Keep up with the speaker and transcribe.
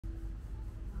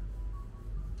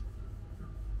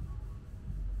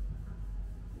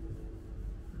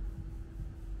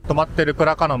泊まってるプ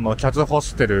ラカノンのキャズホ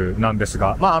ステルなんです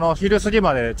が、昼過ぎ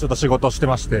までちょっと仕事して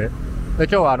まして、で、今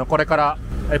日はこれから、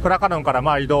プラカノンか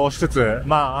ら移動しつつ、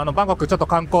バンコクちょっと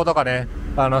観光とかね、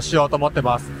しようと思って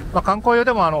ます。観光用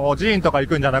でも寺院とか行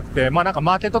くんじゃなくて、マ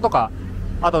ーケットとか、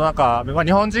あと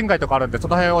日本人街とかあるんで、そ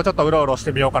の辺をちょっとうろうろし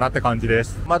てみようかなって感じで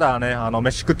す。まだね、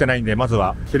飯食ってないんで、まず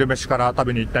は昼飯から食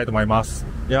べに行きたいと思います。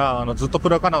いやずっとプ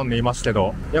ラカノンにいますけ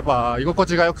ど、やっぱ居心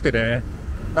地が良くてね、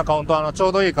ほんとちょ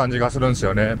うどいい感じがするんです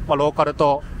よね。ローカル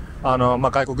と、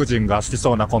外国人が好き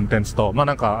そうなコンテンツと、バ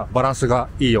ランスが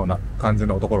いいような感じ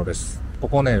のところです。こ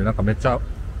こね、めっちゃ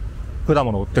果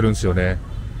物売ってるんですよね。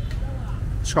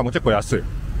しかも結構安い。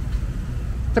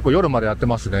結構夜までやって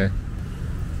ますね。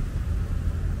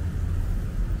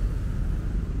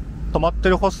泊まって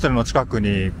るホステルの近く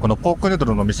に、このポークヌード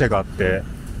ルの店があって、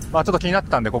ちょっと気になって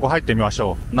たんで、ここ入ってみまし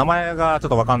ょう。名前がちょっ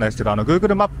とわかんないですけど、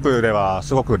Google マップでは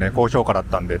すごくね、高評価だっ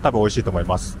たんで、多分美味しいと思い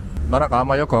ます。あん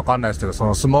まよくわかんないですけど、そ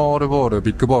のスモールボール、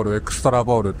ビッグボール、エクストラ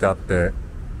ボールってあって、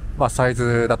サイ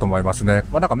ズだと思いますね。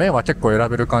麺は結構選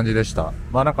べる感じでした。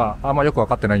あんまよくわ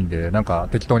かってないんで、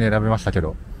適当に選びましたけ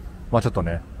ど、ちょっと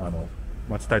ね、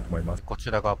待ちたいと思います。こ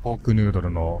ちらがポークヌードル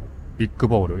のビッグ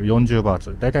ボール40バー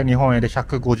ツ。だいたい日本円で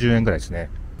150円ぐらいですね。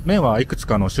麺はいくつ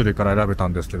かの種類から選べた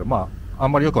んですけど、あ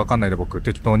んまりよくわかんないで僕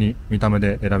適当に見た目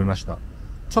で選びました。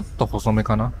ちょっと細め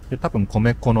かな。で、多分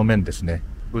米粉の麺ですね。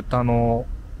豚の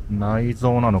内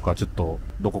臓なのか、ちょっと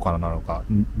どこからなのか、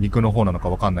肉の方なのか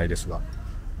わかんないですが。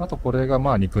あとこれが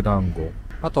肉団子。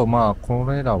あとこ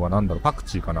れらはパク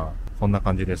チーかな。そんな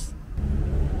感じです。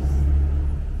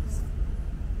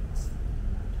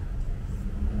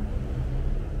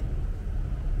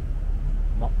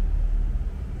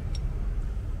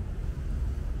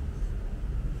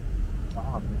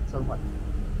めっちゃうまい。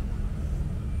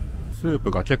スー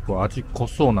プが結構味濃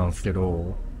そうなんですけ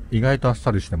ど、意外とあっ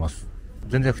さりしてます。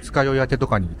全然二日酔い明けと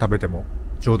かに食べても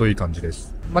ちょうどいい感じで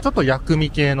す。ちょっと薬味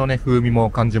系のね、風味も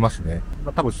感じますね。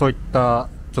多分そういった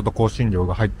ちょっと香辛料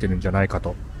が入ってるんじゃないか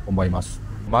と思います。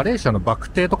マレーシアのバク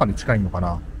テーとかに近いのか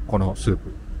な、このスー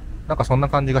プ。そんな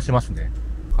感じがしますね。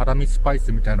辛味スパイ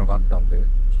スみたいのがあったんで、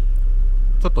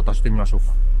ちょっと足してみましょうか。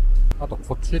あと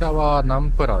こちらはナ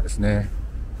ンプラーですね。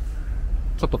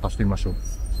ちょっと足してみましょう。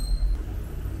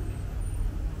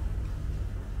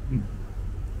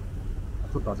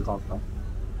ちょっと味変わった。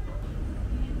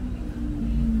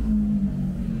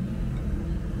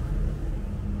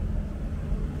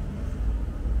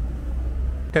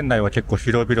店内は結構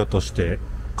広々として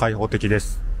開放的で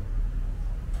す。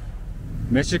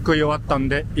飯食い終わったん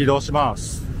で移動しま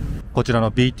す。こちら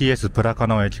の BTS プラカ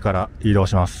ノン駅から移動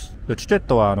します。チケッ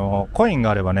トはコインが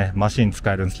あればね、マシン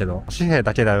使えるんですけど、紙幣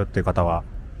だけだよっていう方は、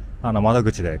窓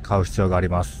口で買う必要があり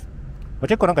ます。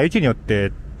結構駅によっ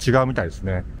て違うみたいです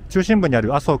ね。中心部にあ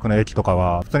る麻生区の駅とか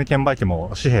は、普通に券売機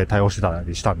も紙幣対応してた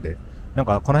りしたんで、こ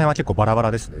の辺は結構バラバ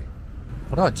ラですね。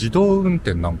これは自動運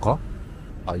転なんか？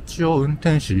一応運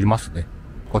転手いますね。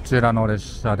こちらの列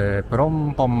車でプロ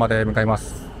ンポンまで向かいま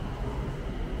す。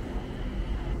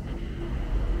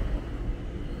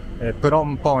プロ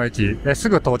ンポン駅、す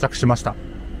ぐ到着しました。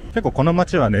結構この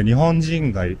街はね、日本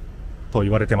人街と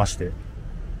言われてまして、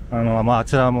あ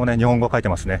ちらもね、日本語書いて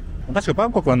ますね。確かバ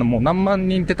ンコクはもう何万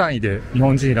人って単位で日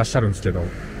本人いらっしゃるんですけど、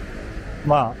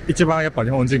一番やっぱ日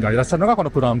本人がいらっしゃるのがこ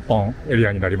のプロンポンエリ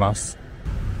アになります。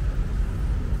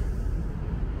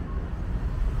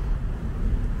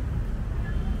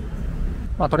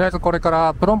とりあえずこれか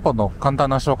らプロンポンの簡単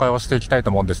な紹介をしていきたいと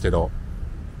思うんですけど、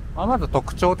まず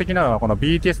特徴的なのはこの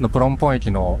BTS のプロンポン駅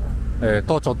の、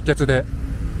と直結で、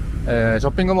ショ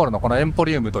ッピングモールのこのエンポ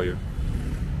リウムという、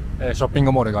ショッピン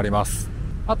グモールがあります。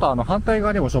あと反対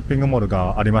側にもショッピングモール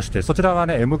がありまして、そちらが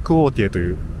ね、エムクオーティエと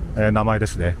いう、名前で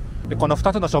すね。で、この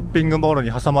2つのショッピングモール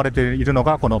に挟まれているの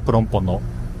がこのプロンポンの、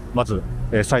まず、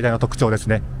最大の特徴です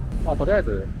ね。とりあえ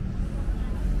ず、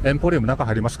エンポリウム中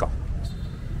入りますか。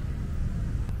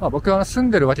僕は住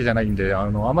んでるわけじゃないんで、あ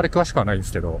まり詳しくはないんで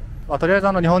すけど、とりあえず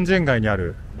日本人街にあ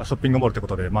るショッピングモールってこ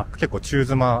とで、結構中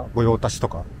妻御用達と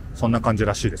か、そんな感じ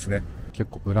らしいですね。結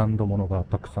構ブランド物が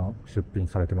たくさん出品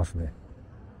されてますね。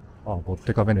ボッ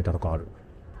テカベネタとかある。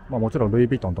もちろんルイ・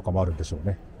ヴィトンとかもあるんでしょう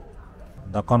ね。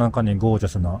なかなかにゴージャ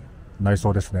スな内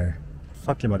装ですね。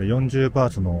さっきまで40バー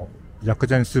ツの薬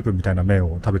膳スープみたいな麺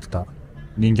を食べてた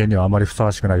人間にはあまりふさ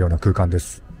わしくないような空間で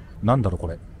す。なんだろこ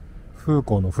れ。フー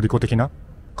コーの振り子的な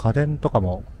家電とか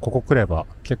もここ来れば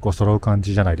結構揃う感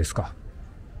じじゃないですか。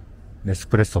ネス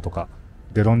プレッソとか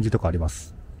デロンジとかありま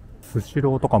す。スシ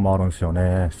ローとかもあるんですよ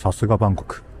ね。さすがバンコ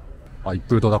ク。一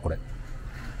風堂だこれ。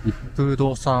一風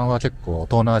堂さんは結構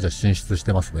東南アジア進出し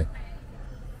てますね。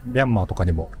ミャンマーとか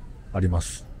にもありま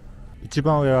す。一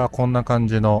番上はこんな感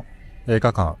じの映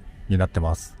画館になって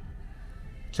ます。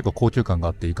結構高級感が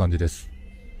あっていい感じです。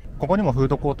ここにもフー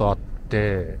ドコートあっ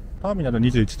て、ターミナル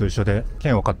21と一緒で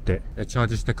券を買ってチャー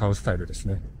ジして買うスタイルです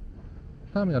ね。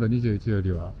ターミナル21よ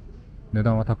りは値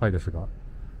段は高いですが、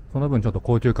その分ちょっと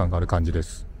高級感がある感じで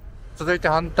す。続いて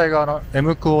反対側のエ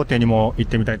ムクオーテにも行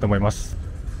ってみたいと思います。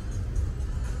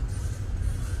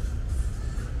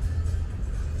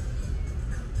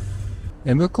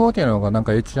エムクオーテの方がなん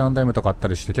か H&M とかあった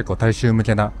りして結構大衆向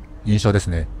けな印象です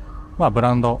ね。まあブ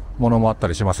ランドものもあった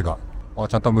りしますが、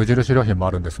ちゃんと無印良品も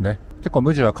あるんですね。結構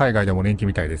無地は海外でも人気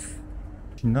みたいです。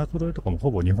品揃えとかもほ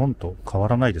ぼ日本と変わ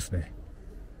らないですね。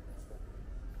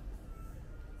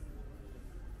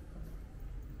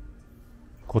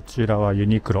こちらはユ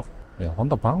ニクロ。ほん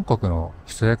とバンコクの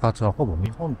生活はほぼ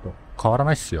日本と変わら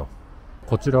ないっすよ。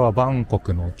こちらはバンコ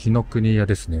クの紀ノ国屋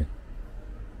ですね。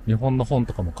日本の本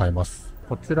とかも買えます。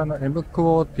こちらのエムク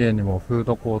オーティにもフー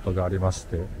ドコートがありまし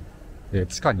て、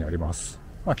地下にあります。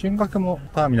まあ金額も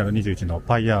ターミナル21の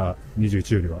パイヤー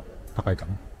21よりは高いか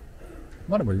な。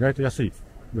まあでも意外と安い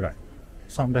ぐらい。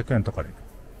300円とかで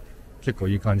結構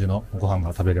いい感じのご飯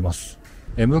が食べれます。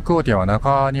エムクオーティは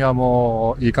中庭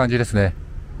もいい感じですね。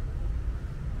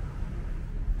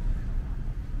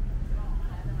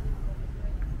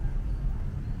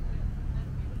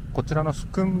こちらのス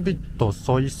クンビット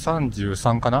ソイ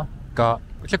33かなが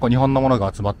結構日本のもの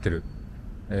が集まってる、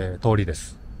通りで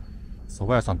す。蕎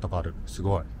麦屋さんとかある。す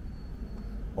ごい。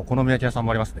お好み焼き屋さん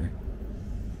もありますね。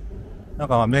なん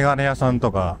かメガネ屋さん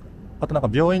とか、あとなんか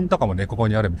病院とかもね、ここ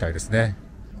にあるみたいですね。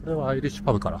これはアイリッシュ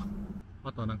パブかな。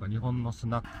あとはなんか日本のス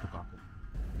ナックとか、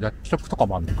薬局とか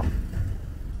もあるのか。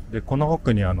で、この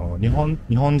奥に日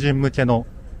本人向けの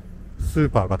スー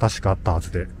パーが確かあったは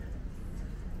ずで、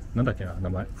なんだっけな、名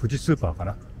前。富士スーパーか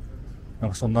な。なん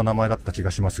かそんな名前だった気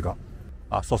がしますが。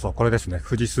あ、そうそう、これですね。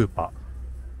富士スーパー。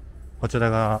こちら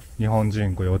が日本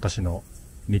人御用達の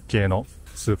日系の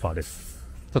スーパーです。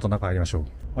ちょっと中入りましょう。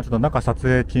ちょっと中撮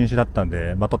影禁止だったん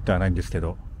で、撮ってはないんですけ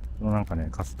ど、このなんかね、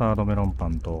カスタードメロンパ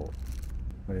ンと、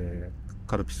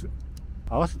カルピス。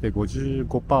合わせて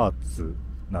55パーツ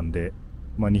なんで、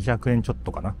まあ200円ちょっ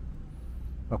とかな。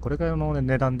まあこれぐらいの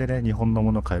値段でね、日本の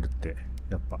もの買えるって、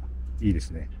やっぱいいで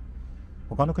すね。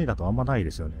他の国だとあんまない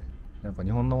ですよね。なんか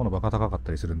日本のものバカ高かっ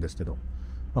たりするんですけど、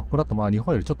まあ、ここだとまあ日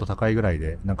本よりちょっと高いぐらい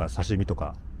で、なんか刺身と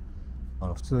か、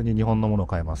普通に日本のものを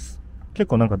買えます。結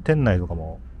構なんか店内とか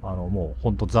も、もう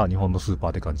ほんとザ日本のスーパー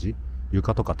って感じ。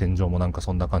床とか天井もなんか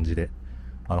そんな感じで、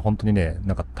本当にね、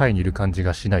なんかタイにいる感じ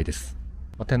がしないです。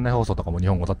まあ、店内放送とかも日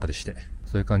本語だったりして、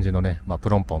そういう感じのね、まあプ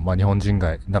ロンポン、まあ日本人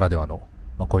街ならではの、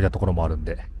まあこういったところもあるん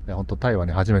で、ほんとタイは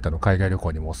ね、初めての海外旅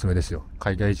行にもおすすめですよ。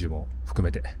海外移住も含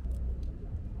めて。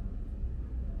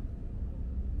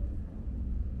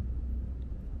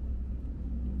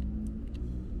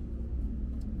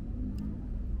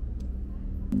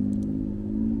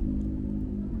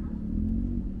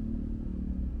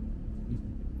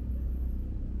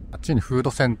あっちにフード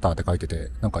センターって書いて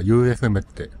て、なんか UFM っ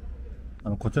て、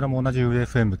こちらも同じ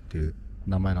UFM っていう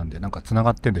名前なんで、なんか繋が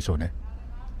ってんでしょうね。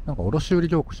なんか卸売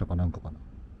業者かなんかかな。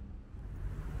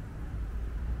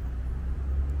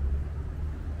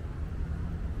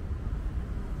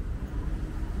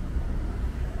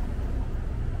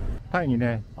タイに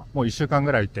ね、もう1週間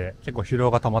ぐらいいて、結構疲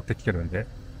労が溜まってきてるんで、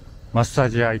マッサー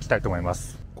ジ屋行きたいと思いま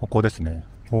す。ここですね。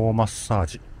フォーマッサー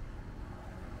ジ。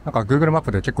なんか Google マッ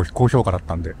プで結構高評価だっ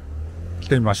たんで、来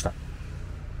てみました。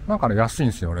なんかね、安い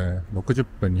んですよね。60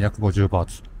分250バー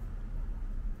ツ。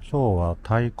今日は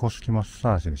太鼓式マッ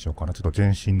サージにしようかな。ちょっと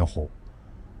全身の方、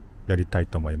やりたい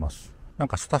と思います。なん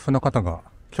かスタッフの方が、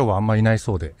今日はあんまいない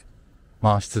そうで、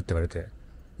満室って言われて、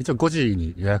一応5時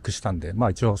に予約したんで、まあ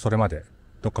一応それまで、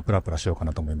どっかプラプラしようか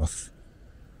なと思います。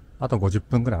あと50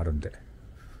分くらいあるんで、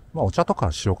まあお茶と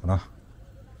かしようかな。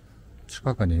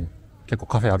近くに結構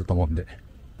カフェあると思うんで。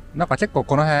なんか結構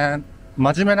この辺、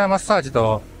真面目なマッサージ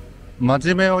と、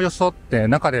真面目を装って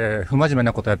中で不真面目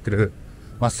なことやってる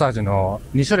マッサージの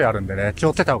2種類あるんでね、気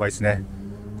をつけた方がいいですね。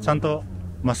ちゃんと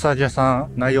マッサージ屋さ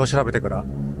ん内容を調べてから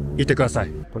行ってくださ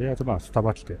い。とりあえずまあスタ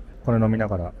バ来て、これ飲みな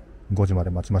がら5時ま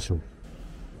で待ちましょう。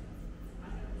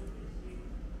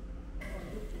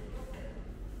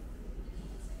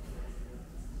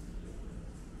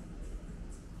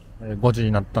5時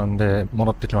になったんで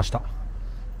戻ってきました。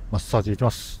マッサージ行き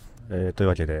ます。という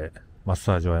わけで、マッ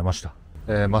サージを終えました。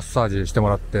マッサージしても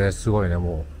らって、すごいね、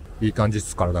もう、いい感じで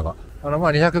す、体が。まあ、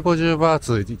250バー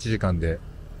ツ1時間で、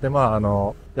で、まあ、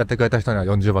やってくれた人には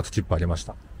40バーツチップありまし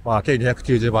た。まあ、計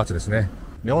290バーツですね。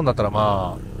日本だったら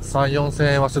まあ、3、4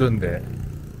千円はするんで、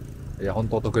いや、ほん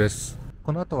とお得です。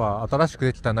この後は新しく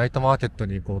できたナイトマーケット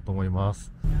に行こうと思いま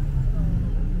す。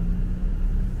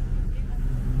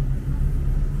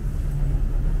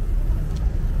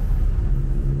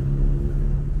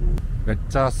めっ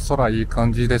ちゃ空いい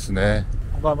感じですね。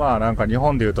まあなんか日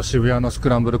本で言うと渋谷のスク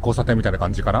ランブル交差点みたいな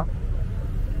感じかな。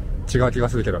違う気が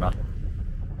するけどな。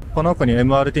この奥に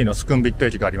MRT のスクンビット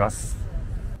駅があります。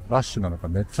ラッシュなのか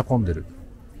めっちゃ混んでる。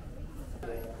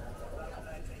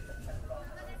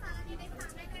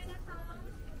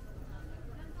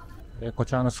こ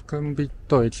ちらのスクンビッ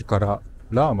ト駅から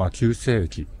ラーマ旧世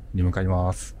駅に向かい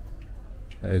ます。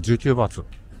19バーツ。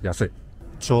安い。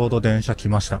ちょうど電車来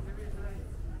ました。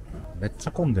めっち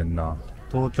ゃ混んでんな。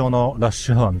東京のラッ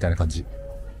シュアワーみたいな感じ。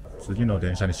次の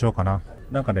電車にしようかな。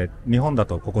なんかね、日本だ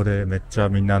とここでめっちゃ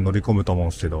みんな乗り込むと思うん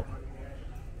ですけど、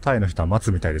タイの人は待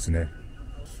つみたいですね。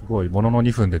すごい、ものの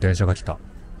2分で電車が来た。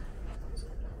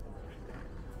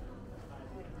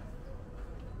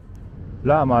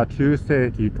ラーマ旧世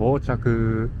駅到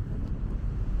着。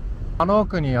あの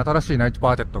奥に新しいナイト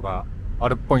マーケットがあ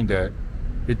るっぽいんで、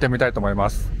行ってみたいと思いま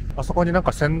す。あそこになん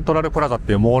かセントラルプラザっ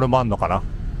ていうモールもあんのかな。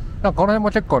なんかこの辺も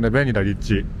結構ね、便利な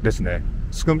立地ですね。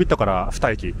スクンビットから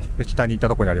2駅、北に行った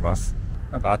ところにあります。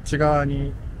なんかあっち側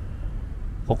に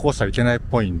歩行者行けないっ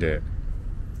ぽいんで、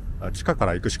地下か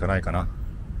ら行くしかないかな。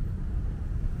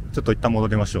ちょっと一旦戻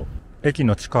りましょう。駅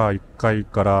の地下1階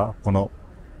からこの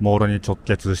モールに直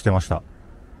結してました。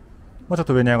もうちょっ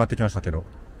と上に上がってきましたけど。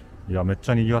いや、めっ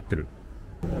ちゃ賑わってる。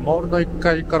モールの1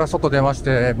階から外出まし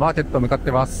て、マーケット向かっ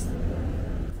てます。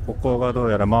ここがど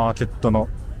うやらマーケットの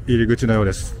入り口のよう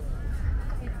です。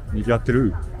賑わって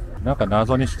る。なんか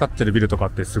謎に光ってるビルとか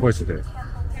ってすごいですね。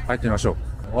入ってみましょ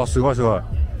う。あ、すごいすごい。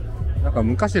なんか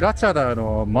昔ラチャダ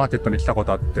のマーケットに来たこ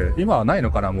とあって、今はない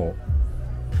のかな、も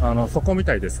う。そこみ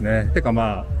たいですね。てか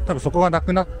まあ、多分そこがな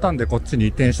くなったんでこっちに移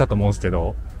転したと思うんですけ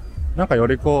ど、なんかよ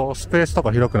りこう、スペースと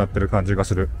か広くなってる感じが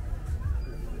する。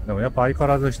でもやっぱ相変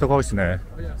わらず人が多いですね。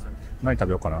何食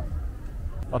べようか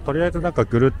な。とりあえずなんか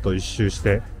ぐるっと一周し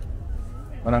て、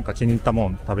なんか気に入ったも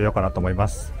ん食べようかなと思いま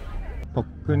す。とっ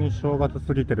くに正月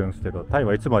過ぎてるんですけど、タイ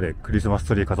はいつまでクリスマス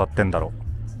ツリー飾ってんだろ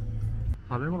う。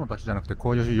食べ物だけじゃなくて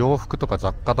こういう洋服とか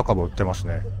雑貨とかも売ってます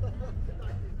ね。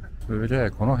すげえ、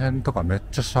この辺とかめっ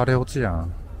ちゃシャレ落ちや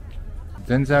ん。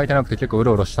全然空いてなくて結構う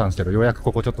ろうろしたんですけど、ようやく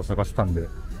ここちょっと探したんで、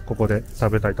ここで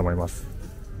食べたいと思います。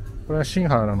これは新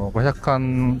原の500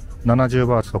缶70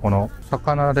バーツとこの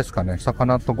魚ですかね。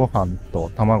魚とご飯と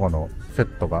卵のセッ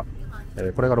トが、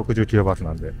これが69バーツ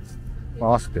なんで、合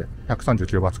わせて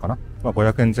139バーツかな。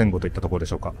500円前後といったところで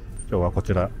しょうか。今日はこ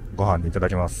ちらご飯にいただ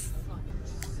きます。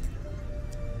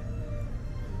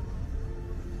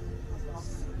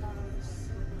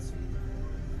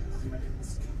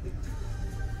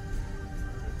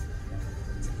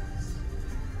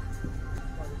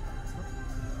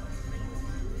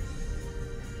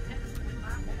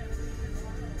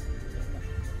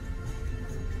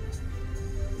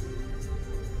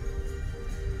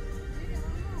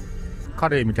カ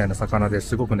レーみたいな魚で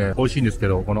すごくね、美味しいんですけ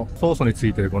ど、このソースにつ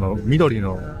いてるこの緑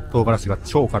の唐辛子が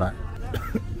超辛い。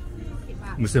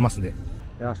むせますね。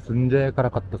いや、すんげー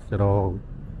辛かったっすけど、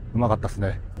うまかったっす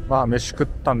ね。まあ、飯食っ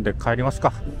たんで帰ります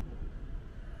か。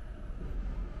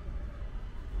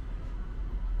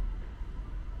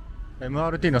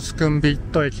MRT のスクンビッ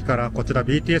ト駅からこちら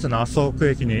BTS の麻生区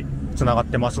駅に繋がっ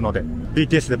てますので、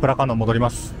BTS でプラカンド戻り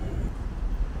ます。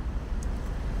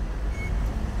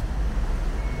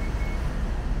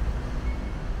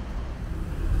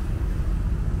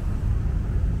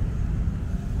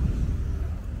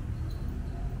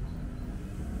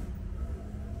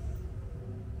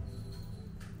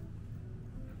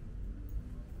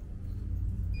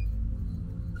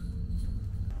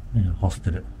ホス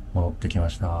テル戻ってきま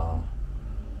した。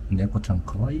猫ちゃん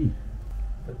かわいい。